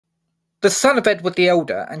The son of Edward the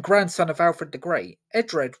Elder and grandson of Alfred the Great,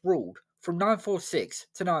 Eadred ruled from 946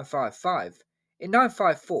 to 955. In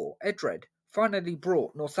 954, Eadred finally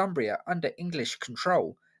brought Northumbria under English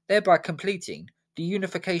control, thereby completing the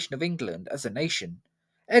unification of England as a nation.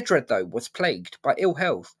 Eadred, though, was plagued by ill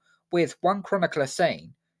health, with one chronicler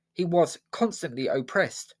saying he was constantly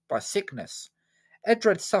oppressed by sickness.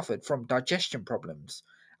 Eadred suffered from digestion problems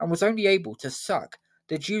and was only able to suck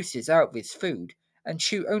the juices out of his food and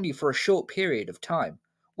chew only for a short period of time,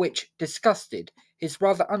 which disgusted his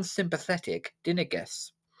rather unsympathetic dinner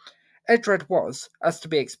guests. Eadred was, as to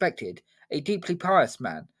be expected, a deeply pious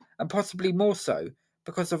man, and possibly more so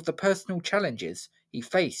because of the personal challenges he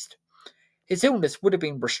faced. His illness would have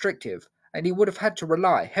been restrictive, and he would have had to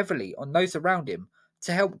rely heavily on those around him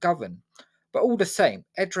to help govern. But all the same,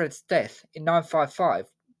 Eadred's death in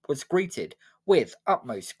 955 was greeted with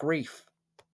utmost grief.